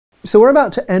So we're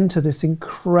about to enter this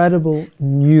incredible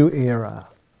new era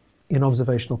in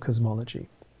observational cosmology.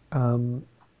 We're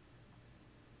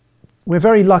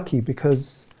very lucky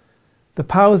because the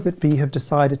powers that be have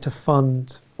decided to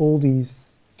fund all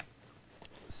these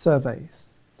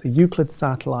surveys. The Euclid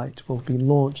satellite will be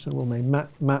launched and will make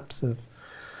maps of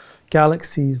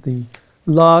galaxies. The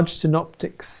Large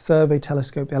Synoptic Survey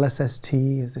Telescope,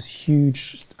 LSST, is this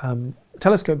huge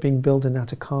telescope being built in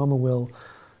Atacama.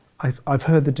 I've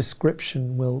heard the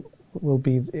description will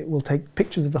take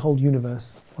pictures of the whole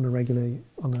universe on a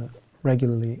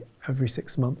regularly every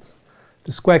 6 months.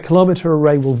 The Square Kilometre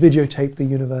Array will videotape the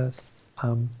universe.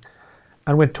 And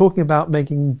we're talking about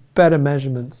making better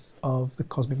measurements of the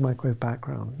cosmic microwave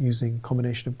background using a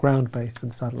combination of ground-based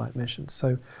and satellite missions.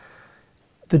 So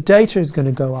the data is going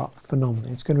to go up phenomenally.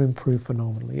 It's going to improve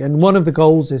phenomenally. And one of the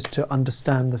goals is to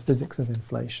understand the physics of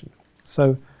inflation.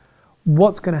 So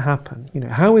what's going to happen?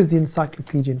 How is the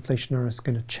Encyclopedia Inflationaris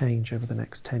going to change over the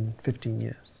next 10, 15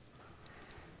 years?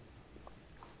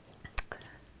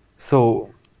 So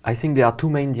I think there are two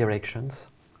main directions.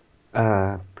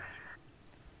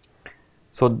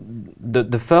 So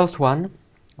the first one,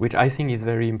 which I think is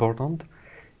very important,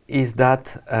 is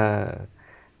that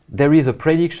there is a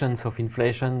prediction of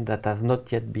inflation that has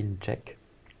not yet been checked,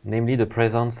 namely the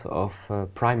presence of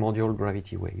primordial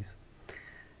gravity waves.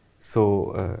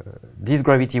 So these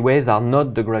gravity waves are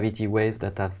not the gravity waves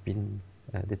that have been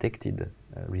detected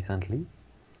recently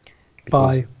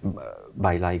by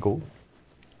LIGO.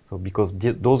 So because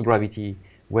those gravity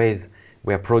waves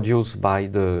were produced by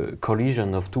the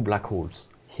collision of two black holes.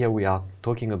 Here we are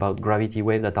talking about gravity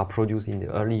waves that are produced in the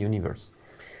early universe.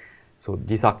 So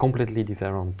these are completely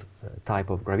different type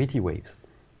of gravity waves.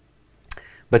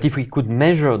 But if we could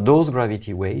measure those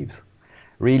gravity waves,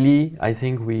 really, I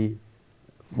think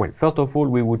first of all,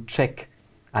 we would check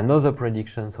another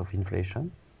predictions of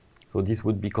inflation. So this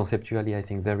would be conceptually, I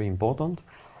think, very important.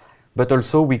 But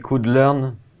also we could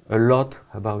learn a lot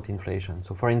about inflation.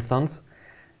 So for instance,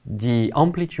 the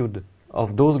amplitude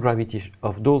of those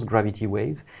gravity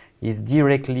waves is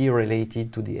directly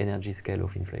related to the energy scale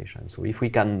of inflation. So if we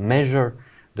can measure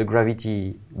the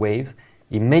gravity waves,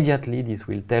 immediately this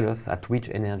will tell us at which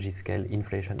energy scale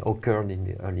inflation occurred in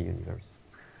the early universe.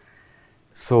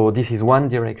 So this is one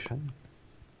direction.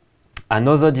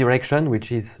 Another direction,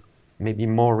 which is maybe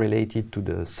more related to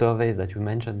the surveys that you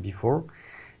mentioned before,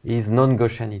 is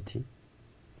non-Gaussianity.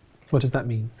 What does that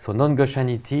mean? So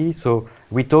non-Gaussianity, so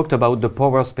we talked about the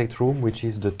power spectrum, which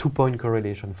is the two-point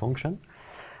correlation function.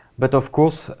 But of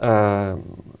course,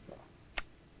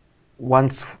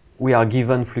 once we are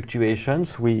given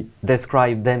fluctuations, we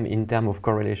describe them in terms of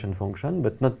correlation function,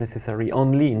 but not necessarily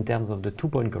only in terms of the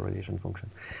two-point correlation function.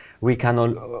 We can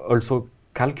also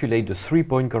calculate the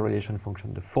three-point correlation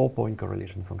function, the four-point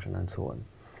correlation function, and so on.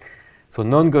 So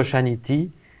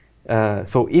non-Gaussianity,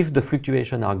 so if the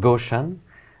fluctuations are Gaussian,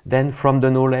 then from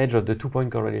the knowledge of the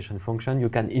two-point correlation function, you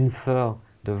can infer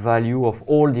the value of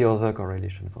all the other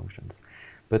correlation functions.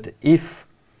 But if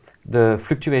the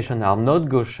fluctuations are not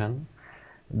Gaussian,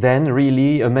 then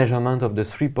really a measurement of the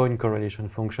three-point correlation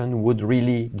function would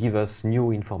really give us new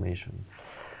information.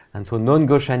 And so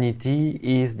non-Gaussianity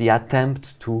is the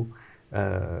attempt to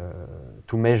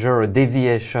measure a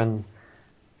deviation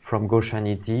from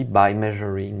Gaussianity by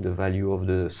measuring the value of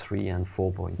the 3- and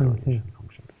 4-point correlation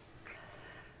functions.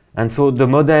 And so the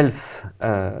models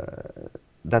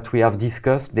that we have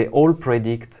discussed, they all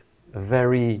predict a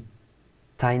very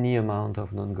tiny amount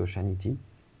of non-Gaussianity.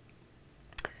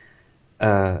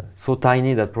 So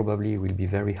tiny that probably will be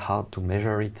very hard to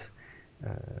measure it,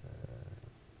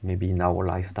 maybe in our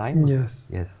lifetime. Yes.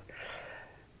 Yes.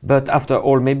 But after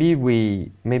all, maybe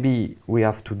we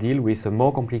have to deal with a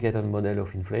more complicated model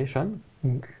of inflation.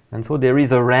 And so there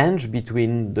is a range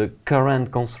between the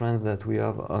current constraints that we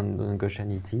have on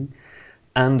non-Gaussianity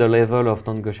and the level of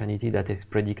non-Gaussianity that is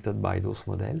predicted by those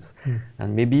models.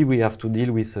 And maybe we have to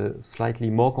deal with a slightly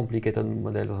more complicated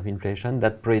model of inflation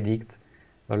that predict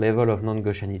a level of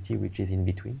non-Gaussianity which is in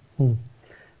between.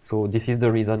 So this is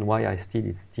the reason why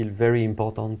it's still very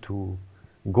important to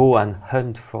go and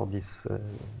hunt for this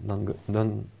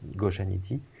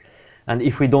non-Gaussianity. And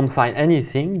if we don't find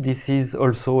anything, this is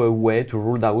also a way to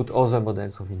rule out other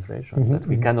models of inflation that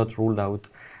we cannot rule out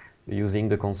using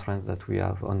the constraints that we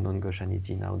have on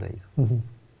non-Gaussianity nowadays.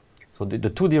 So the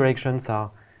two directions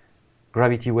are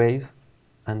gravity waves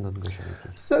and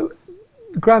non-Gaussianity. So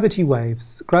gravity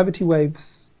waves,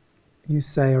 you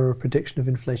say, are a prediction of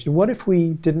inflation. What if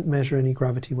we didn't measure any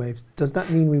gravity waves? Does that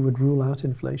mean we would rule out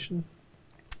inflation?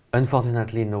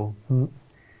 Unfortunately, no.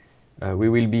 We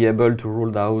will be able to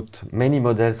rule out many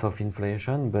models of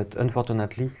inflation, but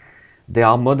unfortunately, there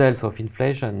are models of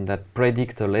inflation that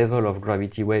predict a level of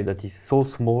gravity wave that is so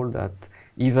small that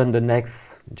even the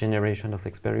next generation of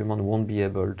experiment won't be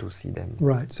able to see them.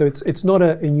 Right. So it's not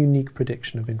a unique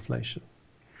prediction of inflation.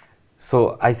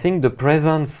 So I think the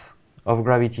presence of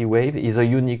gravity wave is a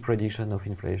unique prediction of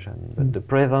inflation. But the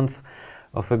presence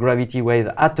of a gravity wave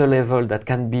at a level that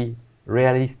can be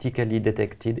realistically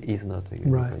detected is not a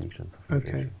unique prediction of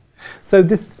inflation. Okay. So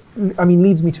this, I mean,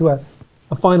 leads me to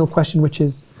a final question, which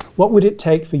is, what would it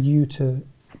take for you to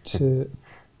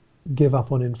give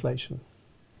up on inflation?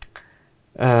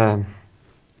 So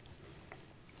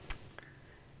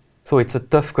it's a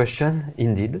tough question,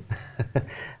 indeed,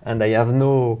 and I have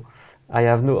no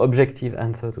objective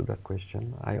answer to that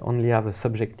question. I only have a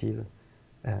subjective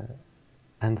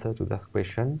answer to that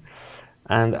question,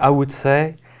 and I would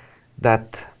say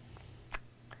that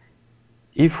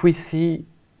if we see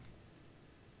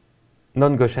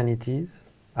non-Gaussianities,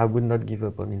 I would not give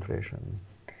up on inflation.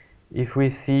 If we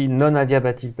see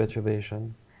non-adiabatic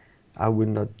perturbation, I would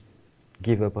not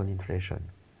give up on inflation.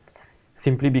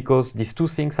 Simply because these two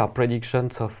things are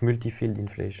predictions of multi-field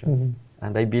inflation.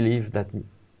 And I believe that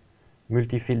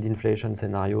multi-field inflation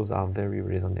scenarios are very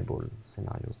reasonable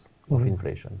scenarios of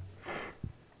inflation.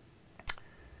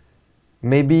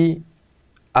 Maybe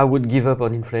I would give up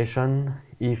on inflation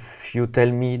if you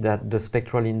tell me that the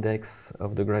spectral index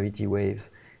of the gravity waves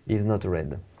is not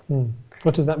red.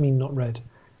 What does that mean, not red?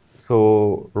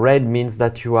 So red means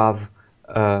that you have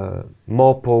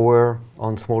more power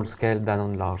on small scale than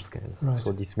on large scales. Right.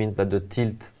 So this means that the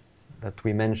tilt that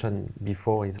we mentioned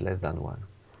before is less than 1.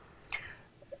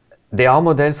 There are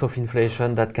models of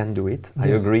inflation that can do it, I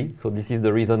agree. So this is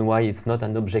the reason why it's not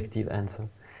an objective answer.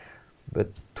 But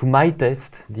to my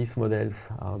taste, these models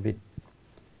are a bit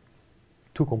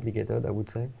too complicated, I would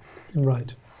say.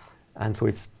 Right. And so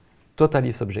it's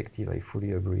totally subjective, I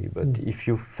fully agree. But if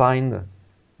you find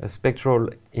a spectral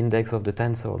index of the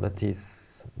tensor that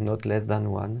is not less than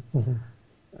 1,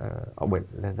 well,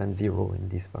 less than 0 in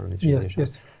this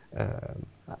parameterization,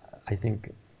 I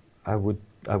think I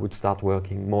would start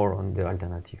working more on the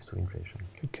alternatives to inflation.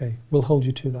 Okay, we'll hold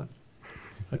you to that.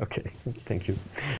 Okay, thank you.